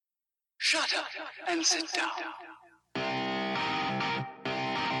Shut up and sit down.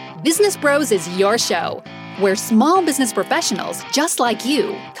 Business Bros is your show, where small business professionals just like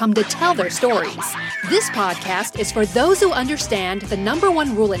you come to tell their stories. This podcast is for those who understand the number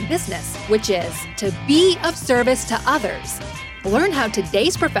one rule in business, which is to be of service to others. Learn how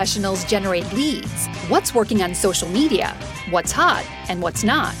today's professionals generate leads, what's working on social media, what's hot and what's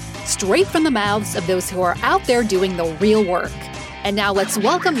not, straight from the mouths of those who are out there doing the real work. And now let's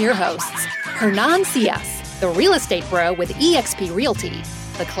welcome your hosts, Hernan Cias, the real estate bro with eXp Realty,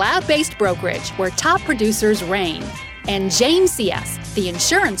 the cloud-based brokerage where top producers reign, and James Cias, the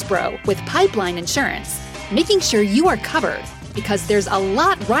insurance bro with Pipeline Insurance, making sure you are covered because there's a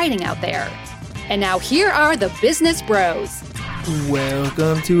lot riding out there. And now here are the Business Bros.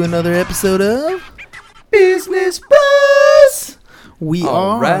 Welcome to another episode of Business Bros.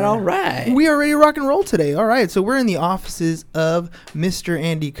 All right. We are ready to rock and roll today. All right, so we're in the offices of Mr.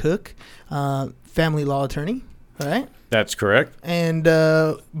 Andy Cook, family law attorney. All right. That's correct. And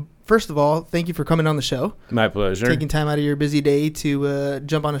first of all, thank you for coming on the show. My pleasure. Taking time out of your busy day to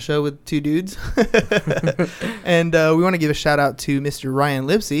jump on a show with two dudes. And we want to give a shout out to Mr. Ryan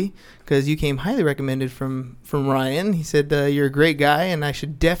Lipsey, because you came highly recommended from Ryan. He said you're a great guy, and I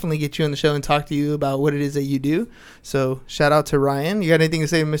should definitely get you on the show and talk to you about what it is that you do. So shout out to Ryan. You got anything to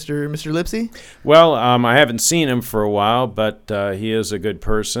say to Mr. Lipsey? Well, I haven't seen him for a while, but he is a good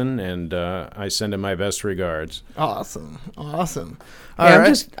person, and I send him my best regards. Awesome. All Hey,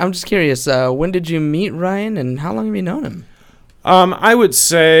 right. I'm just curious. When did you meet Ryan, and how long have you known him? I would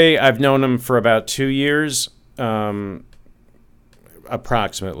say I've known him for about 2 years,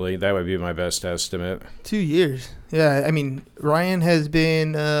 approximately. That would be my best estimate. 2 years. Yeah, I mean, Ryan has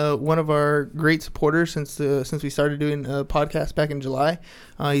been one of our great supporters since we started doing a podcast back in July.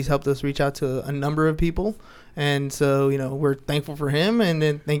 He's helped us reach out to a number of people, and so we're thankful for him. And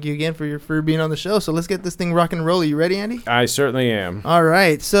then thank you again for being on the show. So let's get this thing rock and roll. Are you ready, Andy? I certainly am. All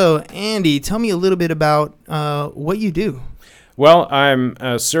right. So Andy, tell me a little bit about what you do. Well, I'm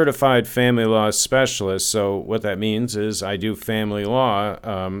a certified family law specialist, so what that means is I do family law.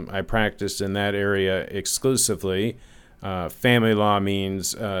 I practice in that area exclusively. Family law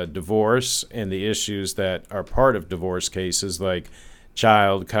means divorce and the issues that are part of divorce cases, like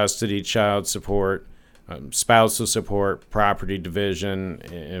child custody, child support, spousal support, property division,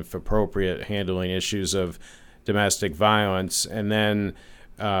 and if appropriate, handling issues of domestic violence. And then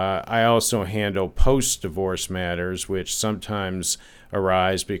I also handle post-divorce matters, which sometimes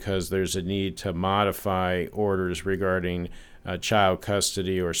arise because there's a need to modify orders regarding child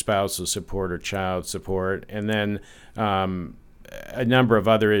custody or spousal support or child support. And then a number of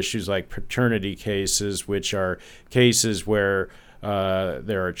other issues like paternity cases, which are cases where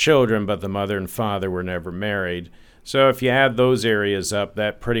there are children, but the mother and father were never married. So if you add those areas up,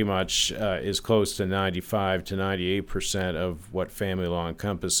 that pretty much is close to 95 to 98% of what family law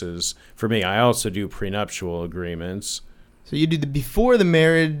encompasses. For me, I also do prenuptial agreements. So you do the before the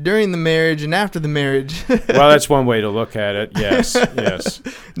marriage, during the marriage, and after the marriage. Well, that's one way to look at it. Yes.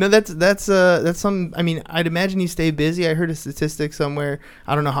 No, that's some. I mean, I'd imagine you stay busy. I heard a statistic somewhere.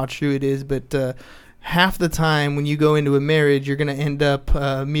 I don't know how true it is, but half the time when you go into a marriage, you're going to end up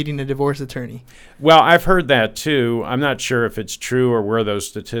meeting a divorce attorney. Well, I've heard that too. I'm not sure if it's true or where those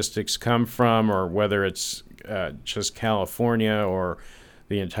statistics come from, or whether it's just California or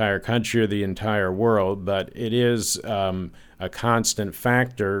the entire country or the entire world, but it is a constant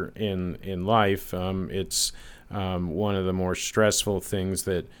factor in life. It's one of the more stressful things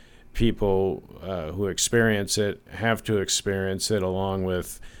that people who experience it have to experience it, along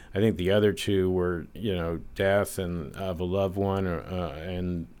with, I think the other two were, death and of a loved one,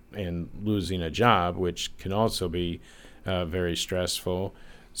 and losing a job, which can also be very stressful.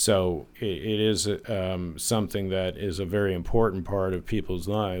 So it is something that is a very important part of people's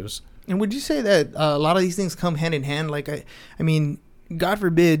lives. And would you say that a lot of these things come hand in hand? Like, I mean, God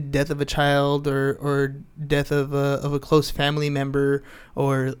forbid, death of a child or death of a close family member,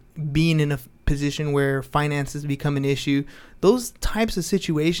 or being in a position where finances become an issue. Those types of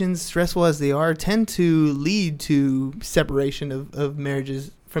situations, stressful as they are, tend to lead to separation of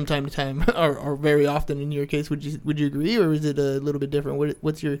marriages from time to time, or very often in your case. Would you agree, or is it a little bit different?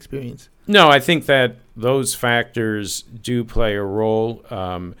 What's your experience? No, I think that those factors do play a role.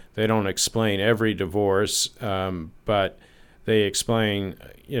 They don't explain every divorce, but they explain,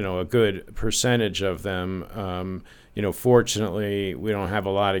 a good percentage of them. Fortunately, we don't have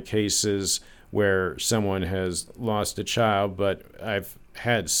a lot of cases where someone has lost a child, but I've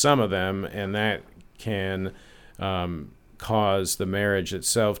had some of them, and that can cause the marriage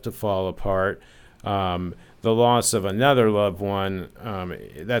itself to fall apart. the loss of another loved one,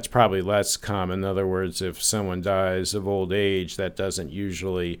 that's probably less common. In other words, if someone dies of old age, that doesn't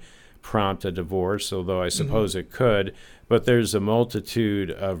usually prompt a divorce, although I suppose it could. But there's a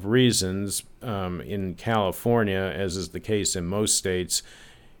multitude of reasons. In California, as is the case in most states,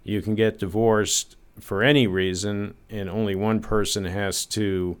 you can get divorced for any reason, and only one person has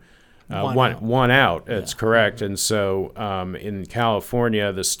to one out. That's correct. And so in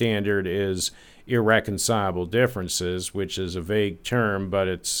California, the standard is irreconcilable differences, which is a vague term, but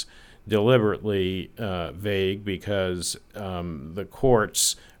it's deliberately vague because the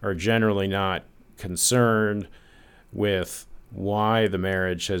courts are generally not concerned with why the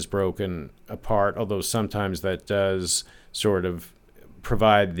marriage has broken apart, although sometimes that does sort of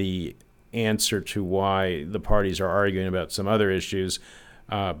provide the answer to why the parties are arguing about some other issues.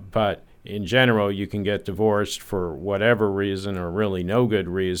 But in general, you can get divorced for whatever reason or really no good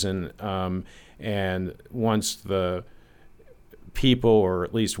reason. And once the people, or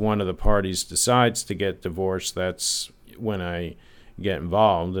at least one of the parties, decides to get divorced, that's when I get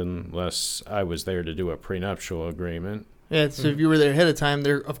involved, unless I was there to do a prenuptial agreement. Yeah, so if you were there ahead of time,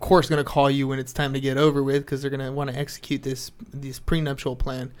 they're of course going to call you when it's time to get over with, because they're going to want to execute this prenuptial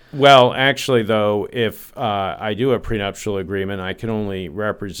plan. Well, actually, though, if I do a prenuptial agreement, I can only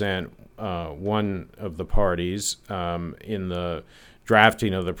represent one of the parties in the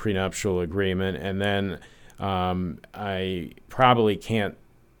drafting of the prenuptial agreement, and then I probably can't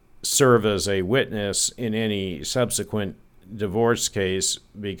serve as a witness in any subsequent divorce case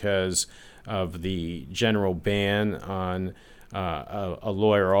because of the general ban on a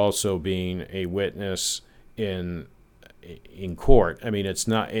lawyer also being a witness in court. I mean, it's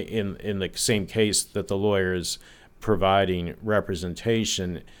not in the same case that the lawyer is providing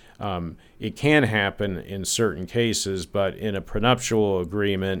representation. It can happen in certain cases, but in a prenuptial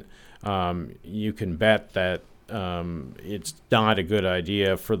agreement, you can bet that it's not a good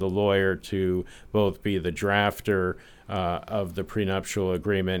idea for the lawyer to both be the drafter of the prenuptial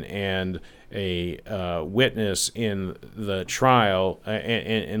agreement and a witness in the trial.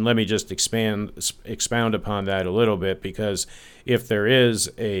 And let me just expound upon that a little bit, because if there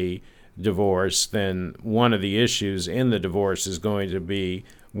is a divorce, then one of the issues in the divorce is going to be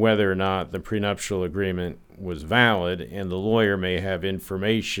whether or not the prenuptial agreement was valid, and the lawyer may have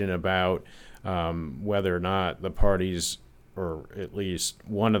information about whether or not the parties, or at least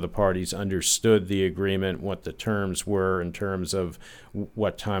one of the parties, understood the agreement, what the terms were in terms of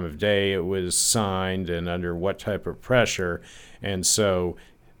what time of day it was signed and under what type of pressure. And so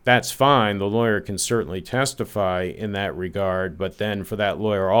that's fine. The lawyer can certainly testify in that regard, but then for that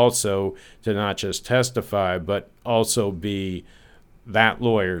lawyer also to not just testify, but also be that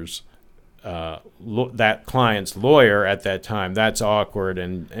lawyer's that client's lawyer at that time, that's awkward,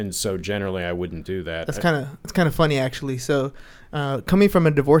 and so generally I wouldn't do that. That's kind of funny, actually. So coming from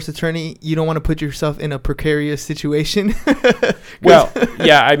a divorce attorney, you don't want to put yourself in a precarious situation. Well,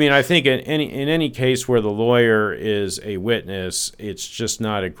 yeah, I mean, I think in any case where the lawyer is a witness, it's just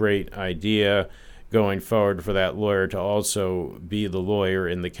not a great idea going forward for that lawyer to also be the lawyer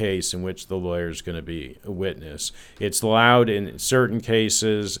in the case in which the lawyer is going to be a witness. It's allowed in certain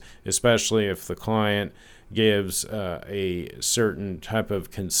cases, especially if the client gives a certain type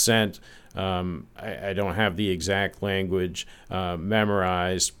of consent. I don't have the exact language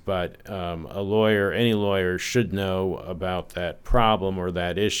memorized, but any lawyer should know about that problem or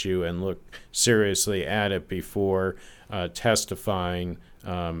that issue and look seriously at it before testifying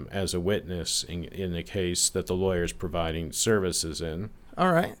as a witness in the case that the lawyer is providing services in.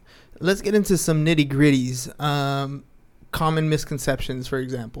 All right. Let's get into some nitty-gritties. Common misconceptions, for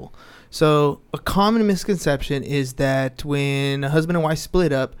example. So a common misconception is that when a husband and wife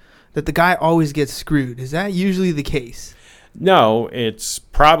split up, that the guy always gets screwed. Is that usually the case? No, it's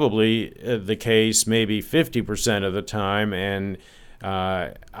probably the case maybe 50% of the time, and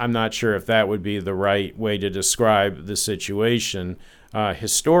I'm not sure if that would be the right way to describe the situation.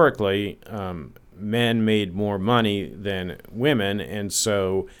 Historically, men made more money than women, and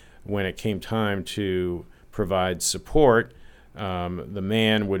so when it came time to provide support, the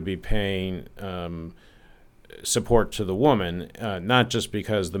man would be paying support to the woman, not just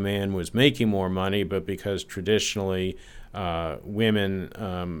because the man was making more money, but because traditionally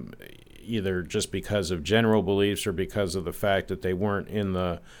women, either just because of general beliefs or because of the fact that they weren't in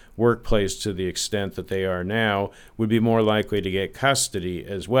the workplace to the extent that they are now, would be more likely to get custody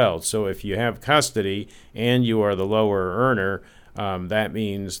as well. So if you have custody and you are the lower earner, that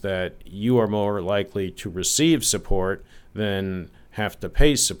means that you are more likely to receive support than have to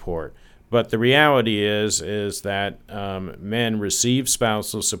pay support. But the reality is that men receive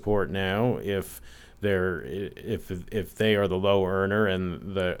spousal support now if if they are the low earner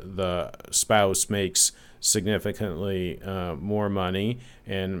and the spouse makes significantly more money,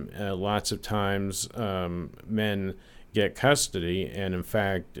 and lots of times men get custody, and in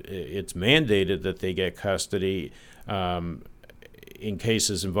fact it's mandated that they get custody in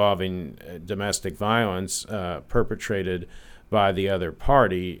cases involving domestic violence perpetrated by the other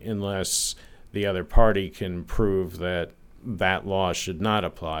party, unless the other party can prove that that law should not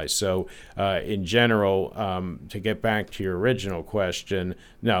apply. So in general, to get back to your original question,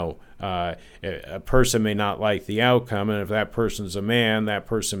 no, a person may not like the outcome, and if that person's a man, that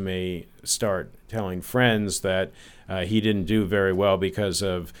person may start telling friends that he didn't do very well because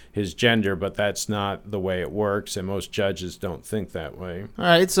of his gender, but that's not the way it works, and most judges don't think that way. All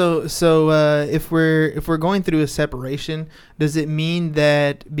right, so if we're going through a separation, does it mean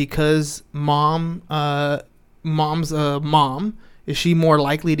that because mom's a mom, is she more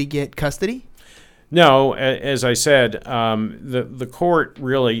likely to get custody? No, as I said, the court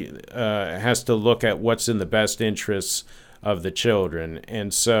really has to look at what's in the best interests of the children,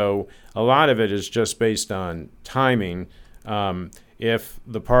 and so a lot of it is just based on timing. If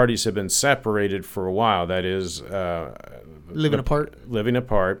the parties have been separated for a while, that is, living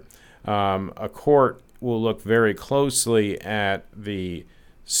apart, a court will look very closely at the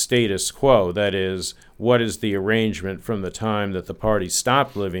status quo. That is, what is the arrangement from the time that the parties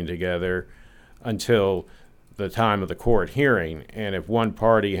stopped living together until the time of the court hearing. And if one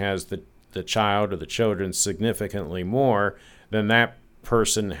party has the child or the children significantly more, then that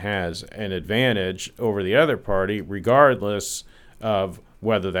person has an advantage over the other party, regardless of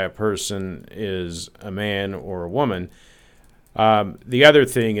whether that person is a man or a woman. The other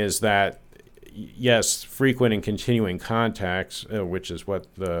thing is that, yes, frequent and continuing contacts, which is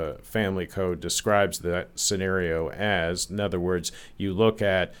what the family code describes that scenario as. In other words, you look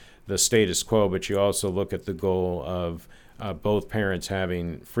at the status quo, but you also look at the goal of both parents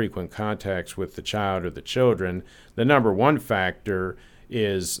having frequent contacts with the child or the children. The number one factor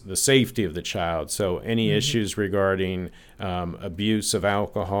is the safety of the child. So any issues regarding abuse of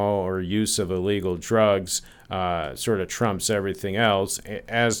alcohol or use of illegal drugs sort of trumps everything else,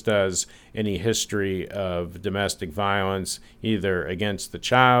 as does any history of domestic violence, either against the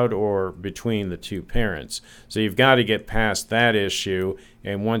child or between the two parents. So you've got to get past that issue,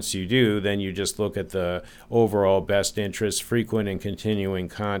 and once you do, then you just look at the overall best interest, frequent and continuing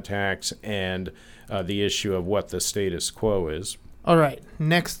contacts, and the issue of what the status quo is. All right,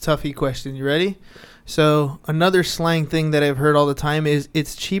 next toughie question. You ready? So another slang thing that I've heard all the time is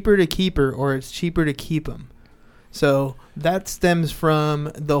it's cheaper to keep her or it's cheaper to keep him. So that stems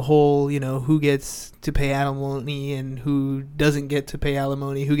from the whole, who gets to pay alimony and who doesn't get to pay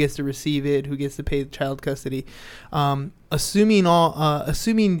alimony, who gets to receive it, who gets to pay child custody. Assuming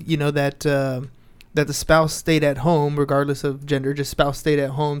that the spouse stayed at home, regardless of gender, just spouse stayed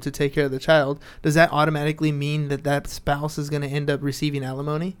at home to take care of the child, does that automatically mean that spouse is going to end up receiving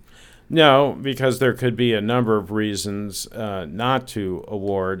alimony? No, because there could be a number of reasons not to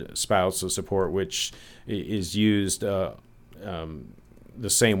award spousal support, which is used the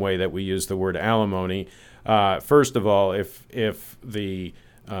same way that we use the word alimony. First of all, if the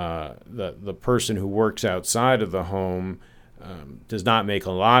person who works outside of the home does not make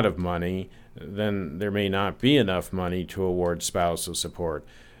a lot of money, then there may not be enough money to award spousal support.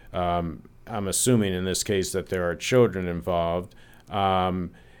 I'm assuming in this case that there are children involved. Or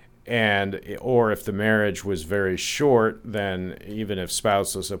if the marriage was very short, then even if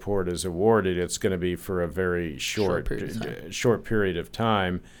spousal support is awarded, it's going to be for a very short period of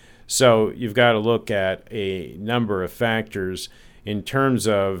time. So you've got to look at a number of factors in terms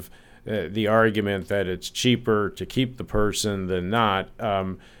of the argument that it's cheaper to keep the person than not.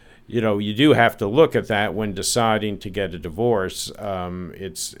 You do have to look at that when deciding to get a divorce.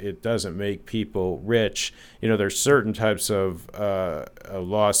 It doesn't make people rich. There's certain types of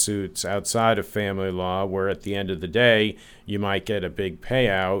lawsuits outside of family law where at the end of the day you might get a big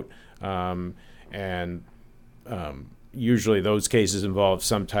payout, and usually those cases involve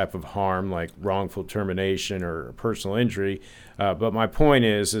some type of harm like wrongful termination or personal injury. But my point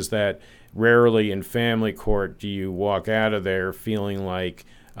is that rarely in family court do you walk out of there feeling like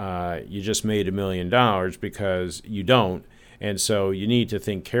you just made $1 million, because you don't. And so you need to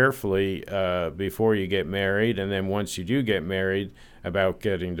think carefully before you get married, and then once you do get married, about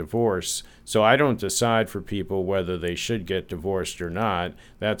getting divorced. So I don't decide for people whether they should get divorced or not.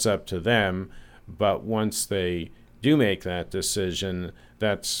 That's up to them. But once they do make that decision,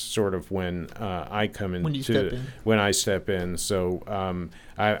 that's sort of when I come when I step in. So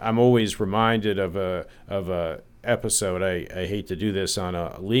I'm always reminded of a episode. I hate to do this on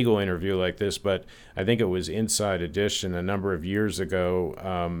a legal interview like this, but I think it was Inside Edition a number of years ago.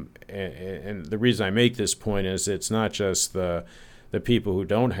 And the reason I make this point is it's not just the people who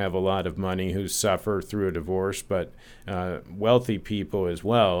don't have a lot of money who suffer through a divorce, but wealthy people as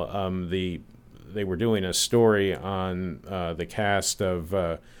well. They were doing a story on the cast of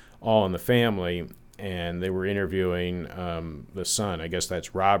All in the Family, and they were interviewing the son. I guess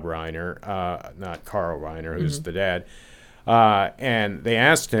that's Rob Reiner, not Carl Reiner, who's the dad. And they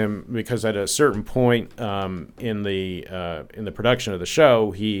asked him, because at a certain point in the production of the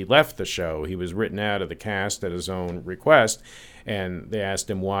show, he left the show. He was written out of the cast at his own request. And they asked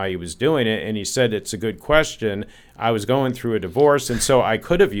him why he was doing it, and he said, "It's a good question. I was going through a divorce, and so I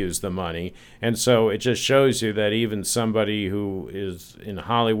could have used the money." And so it just shows you that even somebody who is in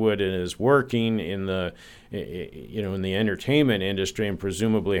Hollywood and is working in the in the entertainment industry and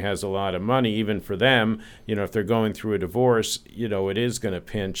presumably has a lot of money, even for them, if they're going through a divorce, it is going to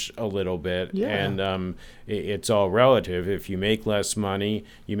pinch a little bit. Yeah. And it's all relative. If you make less money,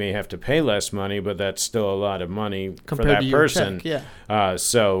 you may have to pay less money, but that's still a lot of money Compared for that to your person. check, yeah.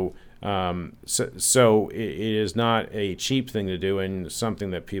 So it is not a cheap thing to do, and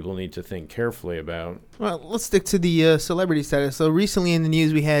something that people need to think carefully about. Well, let's stick to the celebrity status. So recently in the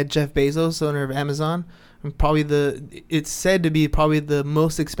news, we had Jeff Bezos, owner of Amazon. It's said to be probably the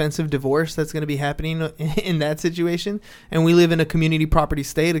most expensive divorce that's going to be happening in that situation. And we live in a community property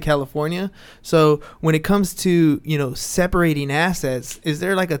state of California. So when it comes to, separating assets, is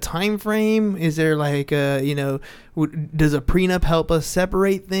there like a time frame? Is there like, does a prenup help us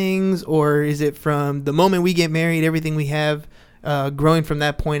separate things? Or is it from the moment we get married, everything we have growing from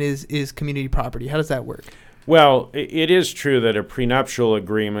that point is community property? How does that work? Well, it is true that a prenuptial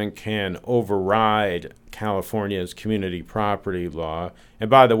agreement can override California's community property law.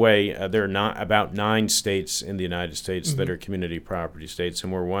 And by the way, there are not about 9 states in the United States that are community property states,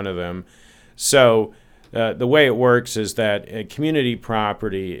 and we're one of them. So the way it works is that community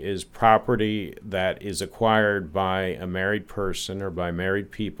property is property that is acquired by a married person or by married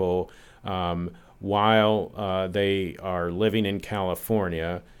people while they are living in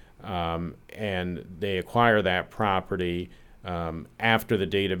California. And they acquire that property after the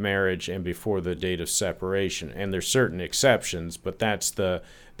date of marriage and before the date of separation. And there's certain exceptions, but that's the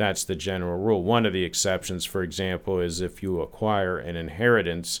general rule. One of the exceptions, for example, is if you acquire an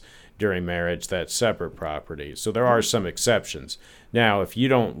inheritance during marriage, that's separate property. So there are some exceptions. Now, if you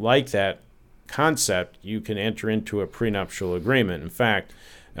don't like that concept, you can enter into a prenuptial agreement. In fact,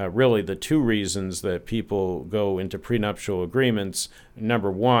 really the 2 reasons that people go into prenuptial agreements,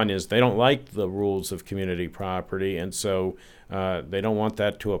 number one is they don't like the rules of community property, and so they don't want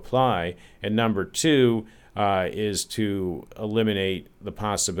that to apply. And number 2 is to eliminate the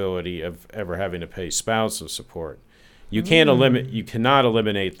possibility of ever having to pay spousal support. You cannot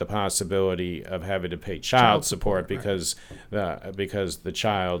eliminate the possibility of having to pay child support because the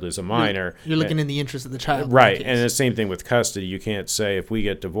child is a minor. You're looking in the interest of the child. Right, and the same thing with custody. You can't say, if we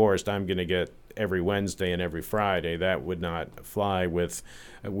get divorced, I'm going to get every Wednesday and every Friday. That would not fly with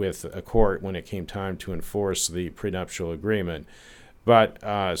a court when it came time to enforce the prenuptial agreement.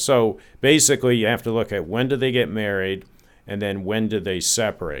 But so basically, you have to look at when do they get married, and then when do they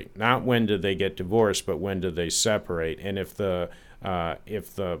separate? Not when do they get divorced, but when do they separate? And if the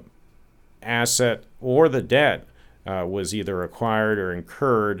asset or the debt was either acquired or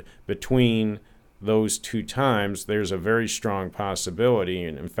incurred between those 2 times, there's a very strong possibility,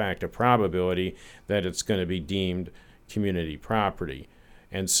 and in fact a probability, that it's going to be deemed community property.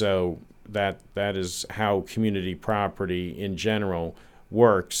 And so that is how community property in general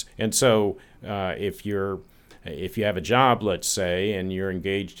works. And so if you have a job, let's say, and you're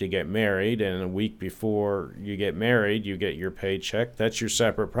engaged to get married, and a week before you get married, you get your paycheck, that's your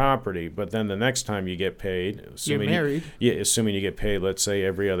separate property. But then the next time you get paid, assuming you get paid, let's say,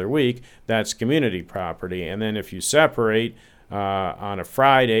 every other week, that's community property. And then if you separate on a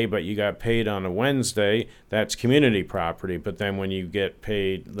Friday, but you got paid on a Wednesday, that's community property. But then when you get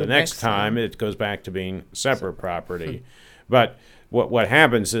paid the next time, it goes back to being separate property. But what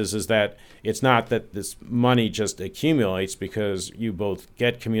happens is that it's not that this money just accumulates because you both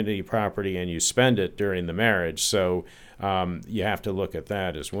get community property and you spend it during the marriage. So you have to look at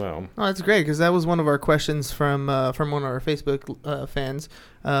that as well. Oh, that's great, because that was one of our questions from one of our Facebook fans.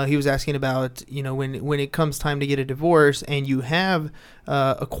 He was asking about, when it comes time to get a divorce and you have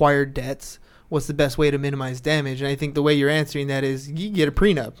acquired debts, what's the best way to minimize damage? And I think the way you're answering that is you get a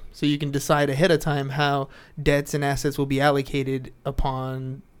prenup, so you can decide ahead of time how debts and assets will be allocated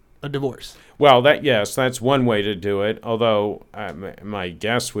upon a divorce. Well, that's one way to do it. Although my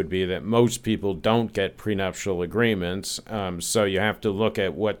guess would be that most people don't get prenuptial agreements. So you have to look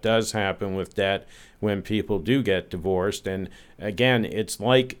at what does happen with debt when people do get divorced. And again, it's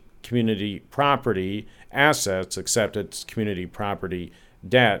like community property assets, except it's community property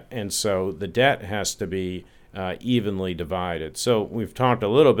debt. And so the debt has to be evenly divided. So we've talked a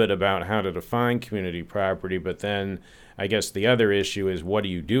little bit about how to define community property, but then I guess the other issue is, what do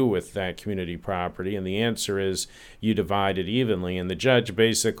you do with that community property? And the answer is you divide it evenly. And the judge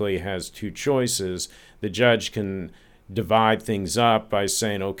basically has two choices. The judge can divide things up by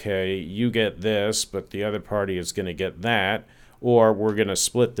saying, okay, you get this, but the other party is going to get that, or we're going to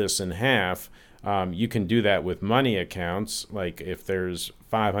split this in half. You can do that with money accounts. Like if there's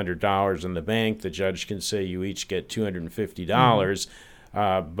 $500 in the bank, the judge can say you each get $250.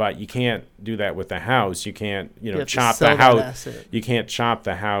 But you can't do that with the house. You can't, chop the house. You can't chop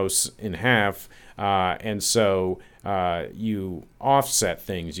the house in half. And so you offset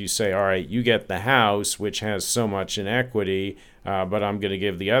things. You say, all right, you get the house, which has so much in equity, but I'm going to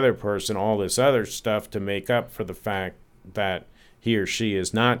give the other person all this other stuff to make up for the fact that he or she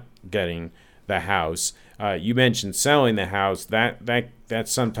is not getting the house. You mentioned selling the house. That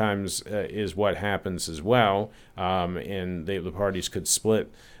sometimes is what happens as well, and the parties could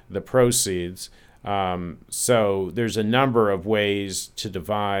split the proceeds. So there's a number of ways to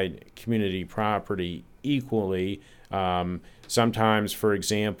divide community property equally. Sometimes, for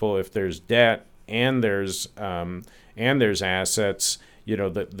example, if there's debt and there's assets,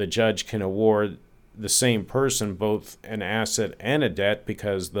 the judge can award the same person both an asset and a debt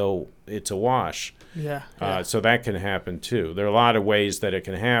because it's a wash. Yeah. So that can happen too. There are a lot of ways that it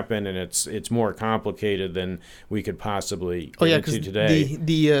can happen, and it's more complicated than we could possibly get into today.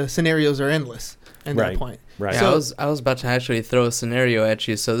 The scenarios are endless at that point. Right. Yeah, I was about to actually throw a scenario at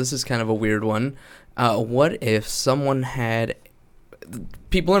you, so this is kind of a weird one. What if someone two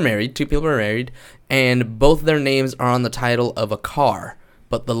people are married, and both their names are on the title of a car,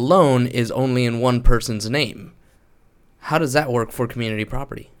 but the loan is only in one person's name? How does that work for community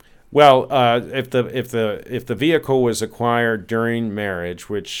property? Well, if the vehicle was acquired during marriage,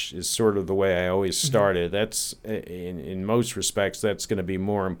 which is sort of the way I always started, that's in most respects that's going to be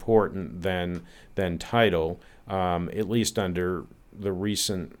more important than title, at least under the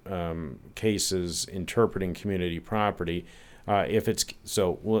recent cases interpreting community property.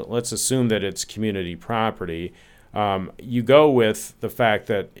 Let's assume that it's community property. You go with the fact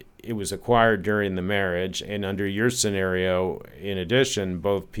that it was acquired during the marriage, and under your scenario, in addition,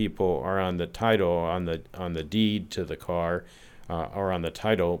 both people are on the title, on the deed to the car, or on the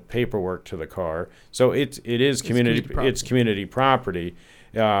title paperwork to the car. So it is community property.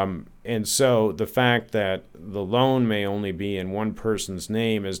 And so the fact that the loan may only be in one person's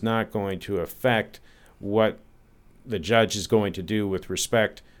name is not going to affect what the judge is going to do with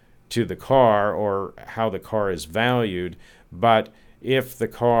respect to the car or how the car is valued. But if the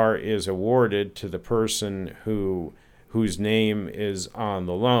car is awarded to the person whose name is on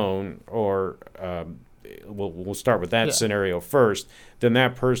the loan, or we'll start with that scenario first, then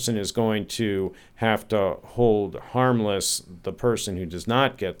that person is going to have to hold harmless the person who does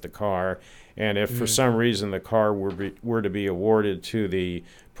not get the car. And if for some reason the car were to be awarded to the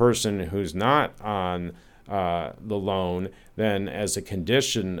person who's not on the loan, then as a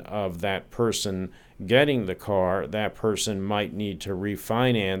condition of that person getting the car, that person might need to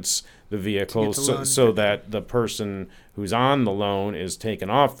refinance the vehicle so that the person who's on the loan is taken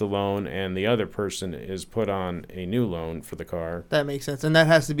off the loan and the other person is put on a new loan for the car. That makes sense. And that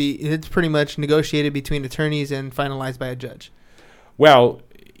has to be, it's pretty much negotiated between attorneys and finalized by a judge. Well,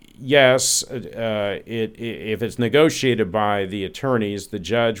 yes, if it's negotiated by the attorneys, the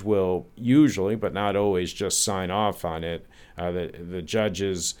judge will usually, but not always, just sign off on it. The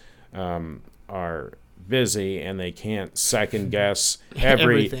judges are busy and they can't second guess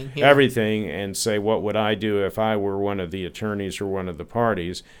everything and say, what would I do if I were one of the attorneys or one of the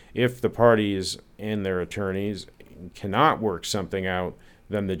parties? If the parties and their attorneys cannot work something out,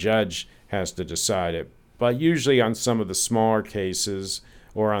 then the judge has to decide it. But usually on some of the smaller cases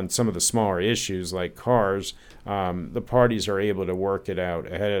or on some of the smaller issues like cars, the parties are able to work it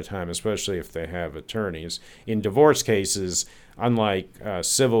out ahead of time, especially if they have attorneys. In divorce cases, unlike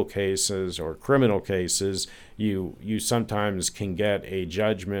civil cases or criminal cases, you sometimes can get a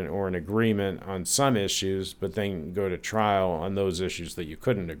judgment or an agreement on some issues, but then go to trial on those issues that you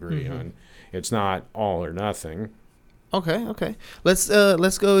couldn't agree on. It's not all or nothing. Okay.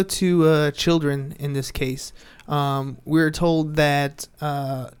 Let's go to children in this case. We're told that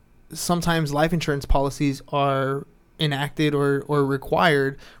sometimes life insurance policies are enacted or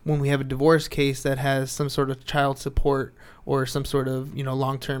required when we have a divorce case that has some sort of child support or some sort of,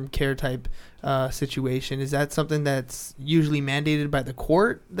 long-term care type situation. Is that something that's usually mandated by the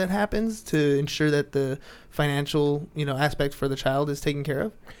court that happens to ensure that the financial, aspect for the child is taken care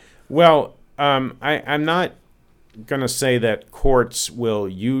of? Well, I'm not going to say that courts will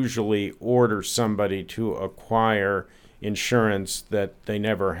usually order somebody to acquire insurance that they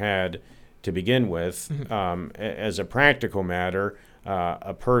never had to begin with. As a practical matter,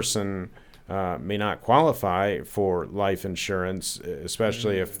 a person may not qualify for life insurance,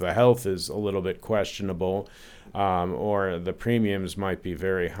 especially if the health is a little bit questionable, or the premiums might be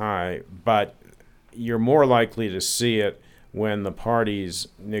very high. But you're more likely to see it when the parties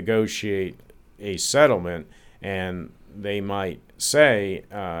negotiate a settlement, and they might say,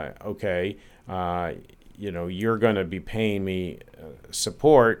 okay, you're going to be paying me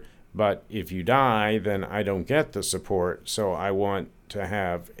support, but if you die, then I don't get the support, so I want to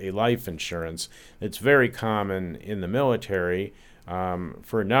have a life insurance. It's very common in the military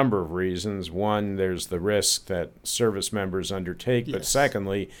for a number of reasons. One, there's the risk that service members undertake, but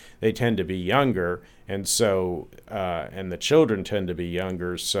secondly, they tend to be younger, and so and the children tend to be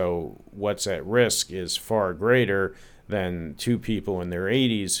younger, so what's at risk is far greater than two people in their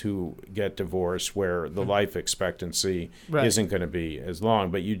 80s who get divorced, where the life expectancy isn't going to be as long.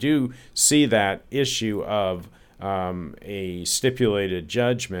 But you do see that issue of a stipulated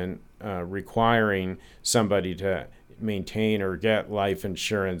judgment requiring somebody to maintain or get life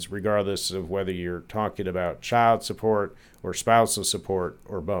insurance, regardless of whether you're talking about child support or spousal support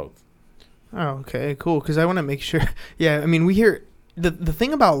or both. Oh, okay, cool. Because I want to make sure. Yeah, I mean, we hear the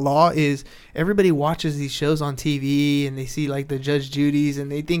thing about law is everybody watches these shows on TV and they see like the Judge Judy's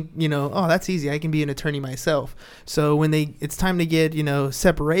and they think, oh, that's easy. I can be an attorney myself. So when it's time to get,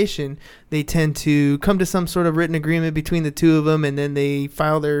 separation, they tend to come to some sort of written agreement between the two of them, and then they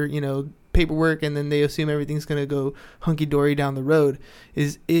file their, paperwork, and then they assume everything's going to go hunky-dory down the road.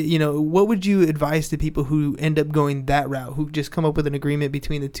 What would you advise to people who end up going that route, who just come up with an agreement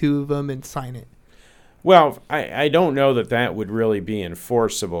between the two of them and sign it? Well, I don't know that would really be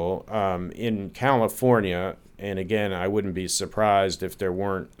enforceable. In California, and again, I wouldn't be surprised if there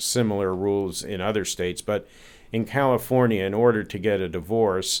weren't similar rules in other states, but in California, in order to get a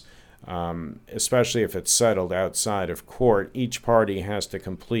divorce, especially if it's settled outside of court, each party has to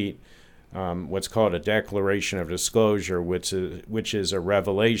complete what's called a declaration of disclosure, which is a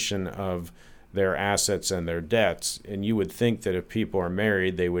revelation of their assets and their debts. And you would think that if people are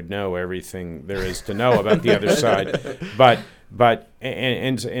married, they would know everything there is to know about the other side. But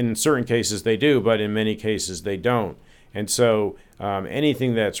in certain cases they do, but in many cases they don't. And so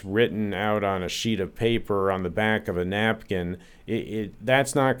anything that's written out on a sheet of paper or on the back of a napkin,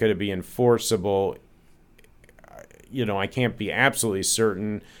 that's not going to be enforceable. I can't be absolutely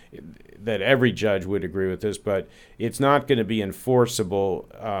certain that every judge would agree with this, but it's not going to be enforceable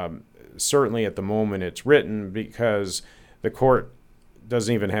certainly at the moment it's written, because the court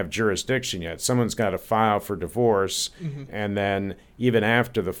doesn't even have jurisdiction yet. Someone's got to file for divorce, and then even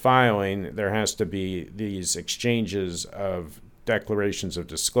after the filing, there has to be these exchanges of declarations of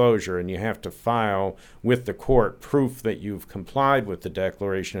disclosure, and you have to file with the court proof that you've complied with the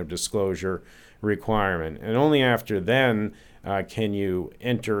declaration of disclosure requirement. And only after then can you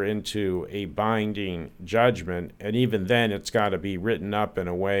enter into a binding judgment, and even then it's got to be written up in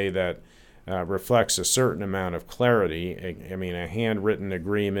a way that reflects a certain amount of clarity. I mean, a handwritten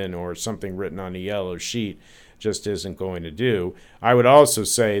agreement or something written on a yellow sheet just isn't going to do. I would also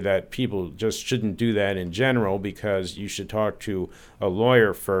say that people just shouldn't do that in general, because you should talk to a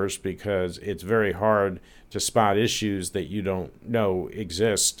lawyer first, because it's very hard to spot issues that you don't know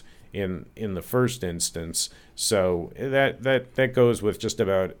exist in the first instance. So that goes with just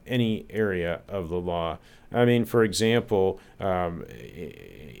about any area of the law. I mean, for example,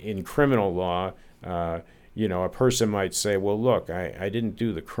 in criminal law, a person might say, well, look, I didn't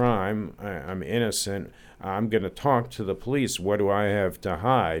do the crime. I'm innocent. I'm going to talk to the police. What do I have to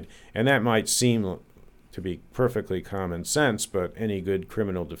hide? And that might seem to be perfectly common sense, but any good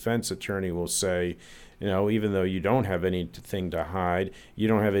criminal defense attorney will say, even though you don't have anything to hide, you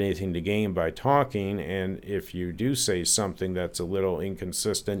don't have anything to gain by talking, and if you do say something that's a little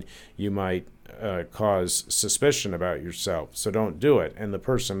inconsistent, you might cause suspicion about yourself, so don't do it. And the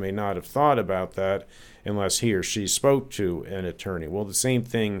person may not have thought about that unless he or she spoke to an attorney. Well, the same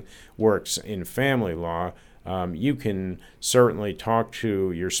thing works in family law. You can certainly talk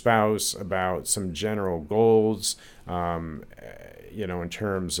to your spouse about some general goals, in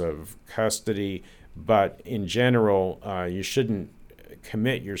terms of custody, but in general, you shouldn't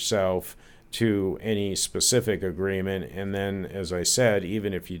commit yourself to any specific agreement. And then, as I said,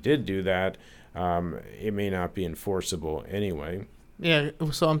 even if you did do that, it may not be enforceable anyway. Yeah,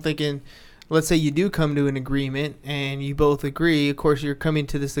 so I'm thinking, let's say you do come to an agreement and you both agree. Of course, you're coming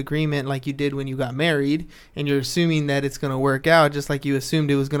to this agreement like you did when you got married, and you're assuming that it's going to work out just like you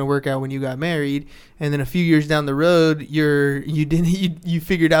assumed it was going to work out when you got married. And then a few years down the road, you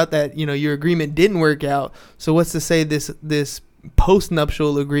figured out that your agreement didn't work out. So what's to say this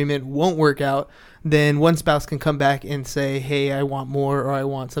post-nuptial agreement won't work out? Then one spouse can come back and say, hey, I want more, or I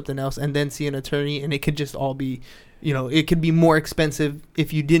want something else, and then see an attorney, and it could just all be, it could be more expensive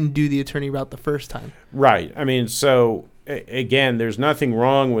if you didn't do the attorney route the first time. Right. I mean, so again, there's nothing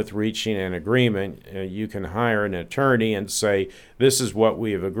wrong with reaching an agreement. You can hire an attorney and say, this is what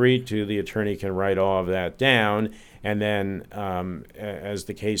we have agreed to. The attorney can write all of that down. And then as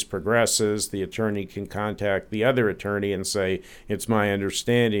the case progresses, the attorney can contact the other attorney and say, it's my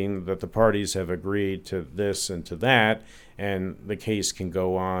understanding that the parties have agreed to this and to that, and the case can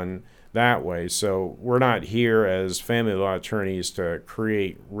go on that way. So we're not here as family law attorneys to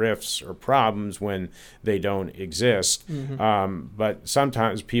create rifts or problems when they don't exist. Mm-hmm. But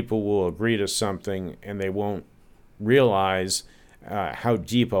sometimes people will agree to something and they won't realize how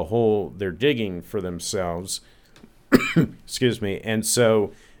deep a hole they're digging for themselves. Excuse me. And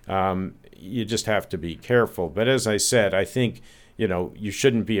so you just have to be careful. But as I said, I think, you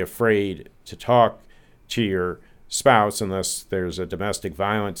shouldn't be afraid to talk to your spouse unless there's a domestic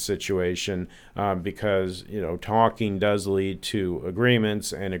violence situation, because, talking does lead to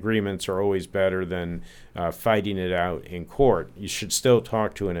agreements, and agreements are always better than fighting it out in court. You should still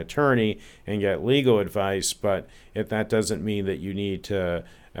talk to an attorney and get legal advice, but that doesn't mean that you need to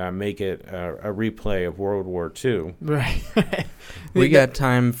make it a replay of World War II. Right. We got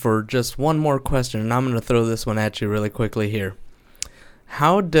time for just one more question, and I'm going to throw this one at you really quickly here.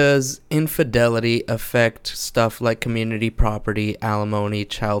 How does infidelity affect stuff like community property, alimony,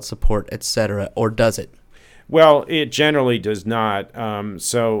 child support, etc., or does it? Well, it generally does not.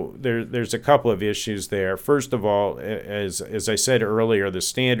 So there's a couple of issues there. First of all, as I said earlier, the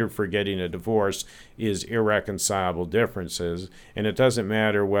standard for getting a divorce is irreconcilable differences. And it doesn't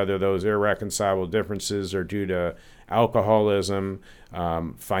matter whether those irreconcilable differences are due to alcoholism,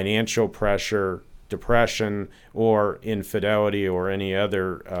 financial pressure, depression, or infidelity, or any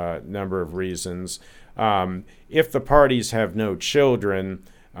other number of reasons. If the parties have no children,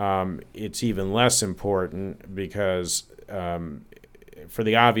 it's even less important because for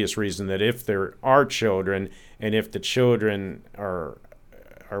the obvious reason that if there are children, and if the children are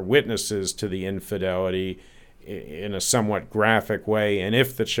witnesses to the infidelity in a somewhat graphic way, and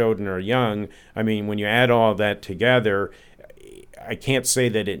if the children are young, I mean, when you add all that together, I can't say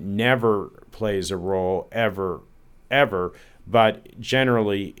that it never plays a role ever, but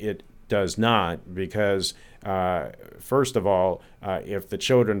generally it does not, because first of all, if the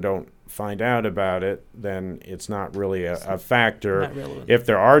children don't find out about it, then it's not really a factor. If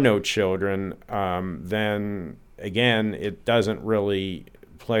there are no children, then again, it doesn't really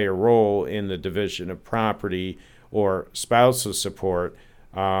play a role in the division of property or spousal support,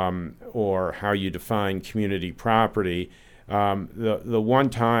 or how you define community property. The one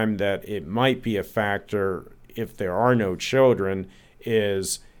time that it might be a factor if there are no children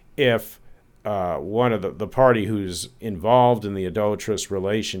is if one of the party who's involved in the adulterous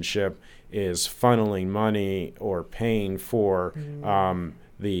relationship is funneling money or paying for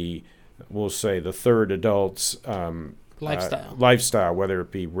we'll say the third adult's lifestyle, whether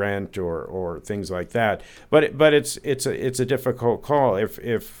it be rent or things like that. But it's a difficult call.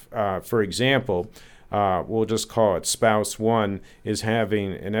 If for example, we'll just call it spouse one is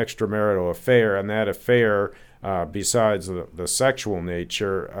having an extramarital affair, and that affair, besides the sexual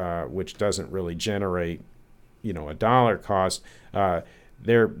nature, which doesn't really generate, a dollar cost,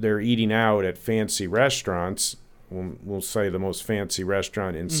 they're eating out at fancy restaurants. We'll say the most fancy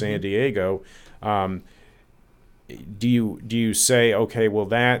restaurant in San Diego. Do you say, okay, well,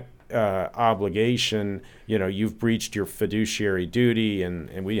 that obligation, you've breached your fiduciary duty,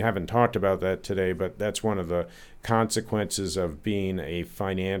 and we haven't talked about that today, but that's one of the consequences of being a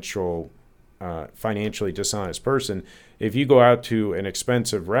financially dishonest person. If you go out to an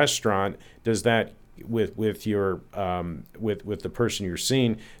expensive restaurant, does that with your with the person you're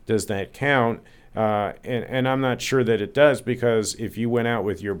seeing, does that count? And I'm not sure that it does, because if you went out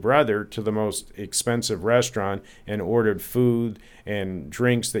with your brother to the most expensive restaurant and ordered food and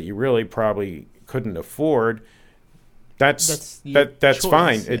drinks that you really probably couldn't afford, that's choice,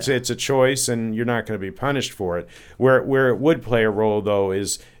 fine. Yeah. It's a choice, and you're not going to be punished for it. Where it would play a role, though,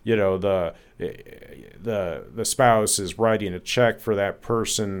 is the the spouse is writing a check for that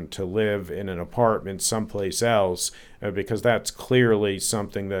person to live in an apartment someplace else, because that's clearly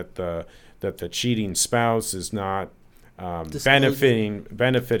something that the cheating spouse is not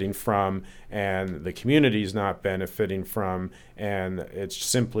benefiting from, and the community is not benefiting from, and it's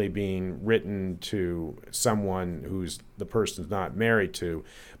simply being written to someone who's the person's not married to.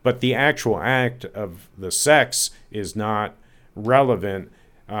 But the actual act of the sex is not relevant,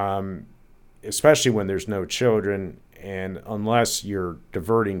 especially when there's no children, and unless you're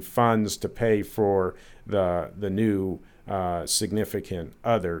diverting funds to pay for the new significant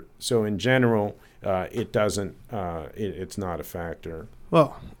other. So in general, it doesn't. It's not a factor.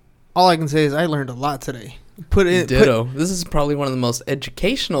 Well, all I can say is I learned a lot today. Ditto. This is probably one of the most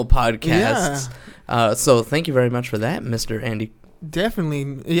educational podcasts. Yeah. So thank you very much for that, Mr. Andy.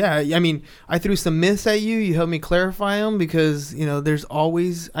 Definitely. Yeah. I mean, I threw some myths at you. You helped me clarify them, because, there's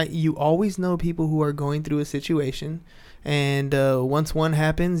always, you always know people who are going through a situation. And once one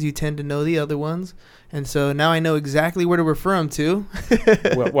happens, you tend to know the other ones. And so now I know exactly where to refer them to.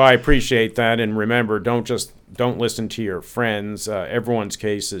 well, I appreciate that. And remember, don't listen to your friends. Everyone's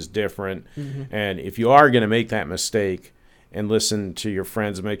case is different. Mm-hmm. And if you are going to make that mistake and listen to your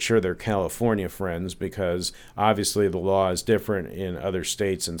friends, make sure they're California friends, because obviously the law is different in other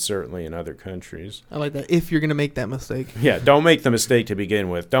states and certainly in other countries. I like that. If you're going to make that mistake. Yeah, don't make the mistake to begin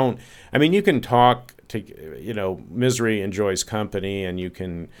with. You can talk to, misery enjoys company, and you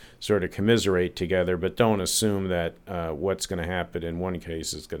can sort of commiserate together, but don't assume that what's going to happen in one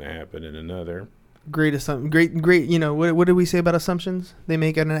case is going to happen in another. Great assumption. Great. What did we say about assumptions? They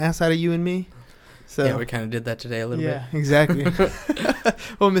make an ass out of you and me. So yeah, we kind of did that today a little bit. Yeah, exactly.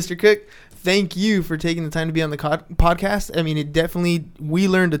 Well, Mr. Cook, thank you for taking the time to be on the podcast. I mean, we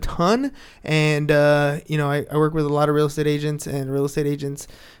learned a ton. And, I work with a lot of real estate agents, and real estate agents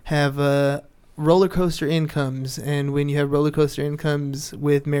have roller coaster incomes. And when you have roller coaster incomes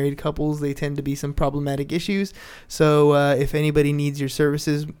with married couples, they tend to be some problematic issues. So if anybody needs your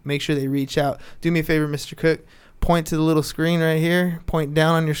services, make sure they reach out. Do me a favor, Mr. Cook. Point to the little screen right here. Point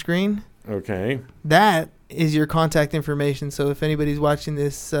down on your screen. Okay. That is your contact information. So if anybody's watching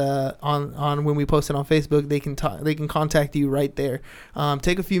this on when we post it on Facebook, they can contact you right there.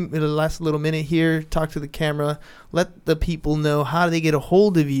 Take the last little minute here, talk to the camera, let the people know how they get a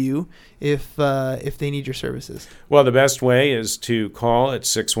hold of you if they need your services. Well, the best way is to call at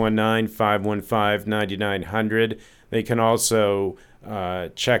 619-515-9900. They can also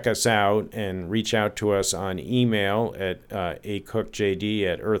check us out and reach out to us on email at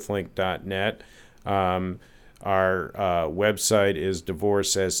acookjd@earthlink.net. Our website is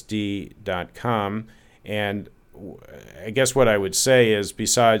divorcesd.com. And I guess what I would say is,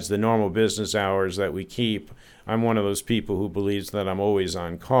 besides the normal business hours that we keep, I'm one of those people who believes that I'm always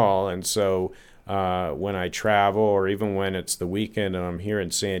on call. And so when I travel, or even when it's the weekend and I'm here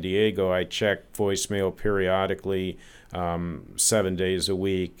in San Diego, I check voicemail periodically, 7 days a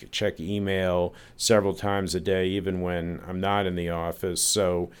week, check email several times a day, even when I'm not in the office.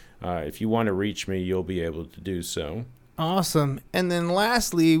 So if you want to reach me, you'll be able to do so. Awesome. And then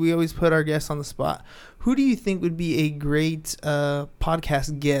lastly, we always put our guests on the spot. Who do you think would be a great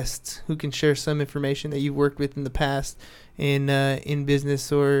podcast guest who can share some information that you've worked with in the past in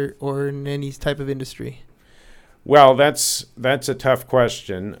business or in any type of industry? Well, that's a tough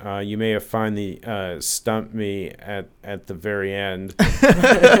question. You may have finally stumped me at the very end.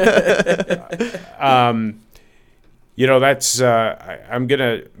 That's I'm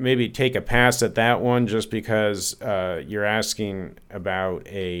gonna maybe take a pass at that one, just because you're asking about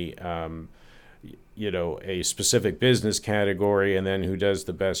a specific business category, and then who does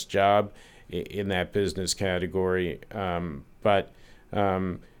the best job in that business category.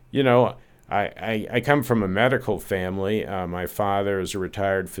 I come from a medical family. My father is a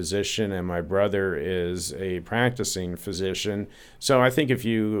retired physician, and my brother is a practicing physician. So I think if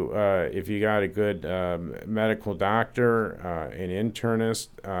you got a good medical doctor, an internist,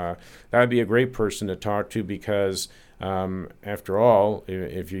 that would be a great person to talk to, because after all,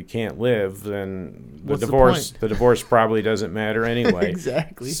 if you can't live, then the divorce probably doesn't matter anyway.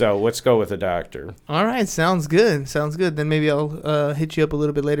 Exactly. So let's go with a doctor. All right, sounds good. Then maybe I'll hit you up a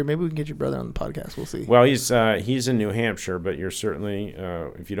little bit later. Maybe we can get your brother on the podcast. We'll see. Well, he's in New Hampshire, but you're certainly,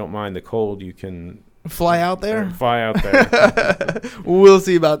 if you don't mind the cold, you can Fly out there? Fly out there. We'll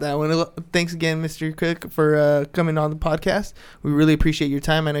see about that one. Thanks again, Mr. Cook, for coming on the podcast. We really appreciate your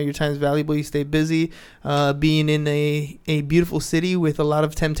time. I know your time is valuable. You stay busy being in a beautiful city with a lot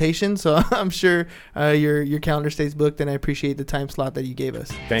of temptation. So I'm sure your calendar stays booked, and I appreciate the time slot that you gave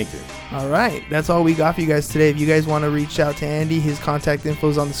us. Thank you. All right. That's all we got for you guys today. If you guys want to reach out to Andy, his contact info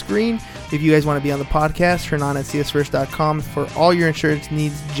is on the screen. If you guys want to be on the podcast, Hernan at csfirst.com. For all your insurance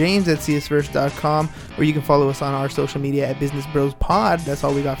needs, James at csfirst.com. Or you can follow us on our social media at Business Bros Pod. That's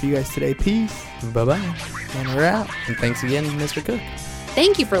all we got for you guys today. Peace. Bye-bye. And we're out. And thanks again, Mr. Cook.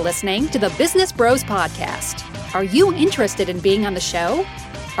 Thank you for listening to the Business Bros Podcast. Are you interested in being on the show?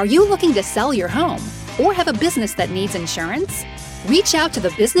 Are you looking to sell your home or have a business that needs insurance? Reach out to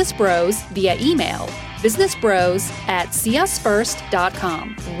the Business Bros via email,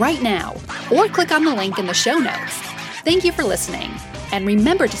 businessbros@seeusfirst.com right now, or click on the link in the show notes. Thank you for listening. And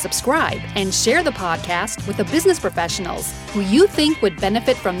remember to subscribe and share the podcast with the business professionals who you think would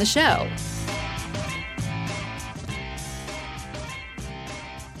benefit from the show.